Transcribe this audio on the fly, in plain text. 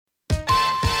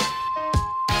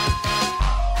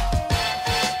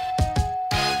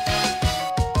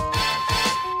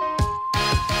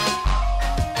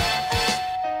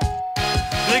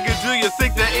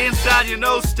God, you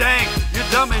know stank. You're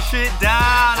dumbing shit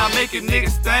down, I'm making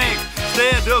niggas think.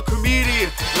 Stand-up comedian,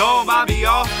 don't mind me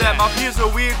off that. My peers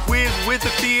are weird quiz with the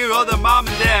fear of their mom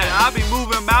and dad. I be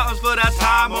moving mountains for that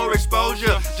time or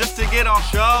exposure. Just to get on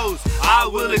shows, I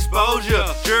will expose you.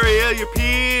 Jury of your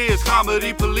peers,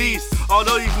 comedy police.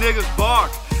 Although these niggas bark,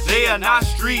 they are not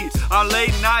streets. I'm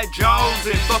late night Jones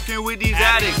and fucking with these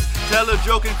addicts. Tell a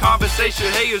joke in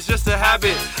conversation, hey, it's just a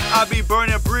habit. I be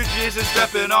burning bridges and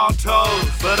stepping on toes.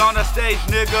 But on the stage,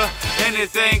 nigga,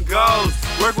 anything goes.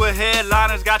 Work with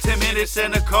headliners, got 10 minutes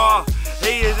in the car.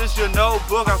 Hey, is this your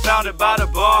notebook? I found it by the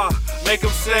bar. Make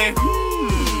them say,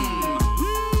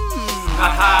 ha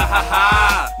ha ha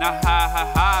ha, na ha ha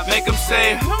ha. Make them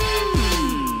say,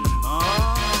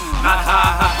 na ha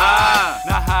ha ha,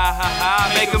 na ha ha ha.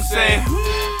 Make them say,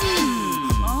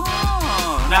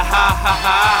 na ha ha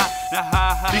ha, na ha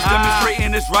ha. He's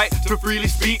demonstrating his right to freely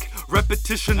speak.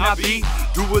 Repetition I be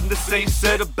doing the same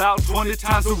set about 20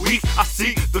 times a week. I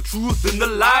see the truth in the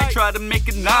lie, try to make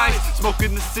it nice.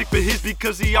 Smoking the sick but his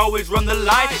because he always run the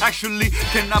light. Actually,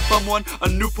 can I bum one? A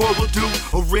Newport will do,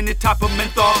 or any type of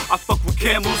menthol. I fuck with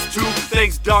camels too.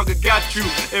 Thanks dog, I got you.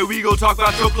 And we gon' talk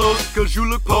about your clothes, cause you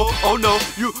look po. Oh no,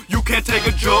 you can't take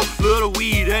a joke. Little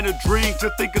weed and a drink to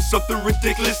think of something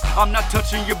ridiculous. I'm not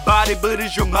touching your body, but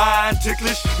is your mind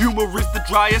ticklish? Humor is the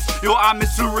driest, yo, I'm in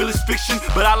surrealist fiction,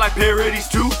 but I like parodies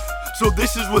too, so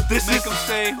this is what this is. Make them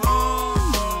say, na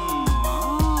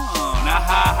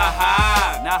ha ha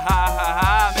ha, na ha ha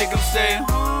ha. Make them say, na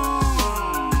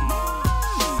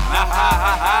ha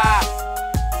ha ha.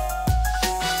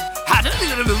 Make them say,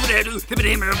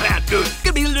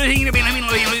 na ha ha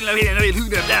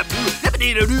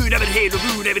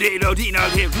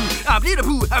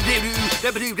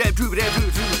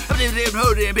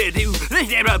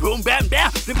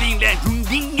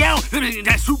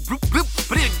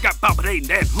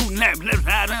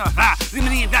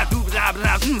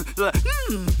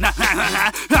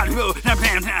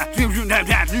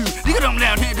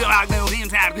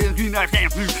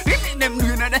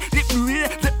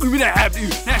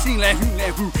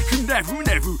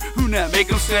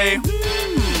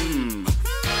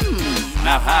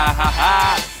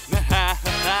ha, na ha ha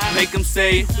ha. Make them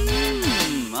say,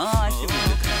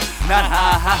 na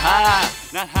ha ha ha,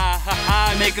 na ha ha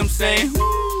ha. Make them say,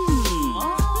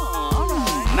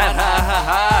 na ha ha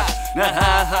ha, na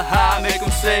ha ha ha. Make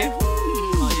them say,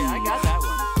 oh yeah, I got that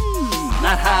one.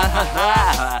 Na ha ha ha,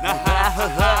 na ha ha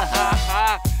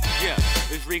ha.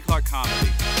 Yeah, it's Reed Clark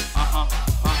Comedy.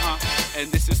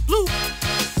 And this is Sploop.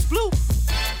 Sploop.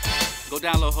 Go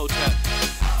download Hotep.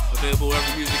 Available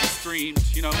wherever music is streamed,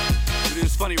 you know. We do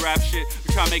this funny rap shit.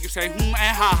 We try to make you say and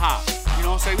ha ha. You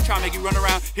know what I'm saying? We try to make you run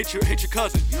around, hit your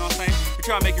cousin. You know what I'm saying? We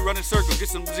try to make you run in circles, get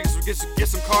some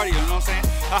cardio. You know what I'm saying?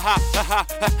 Ha ha ha ha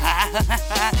ha ha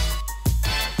ha.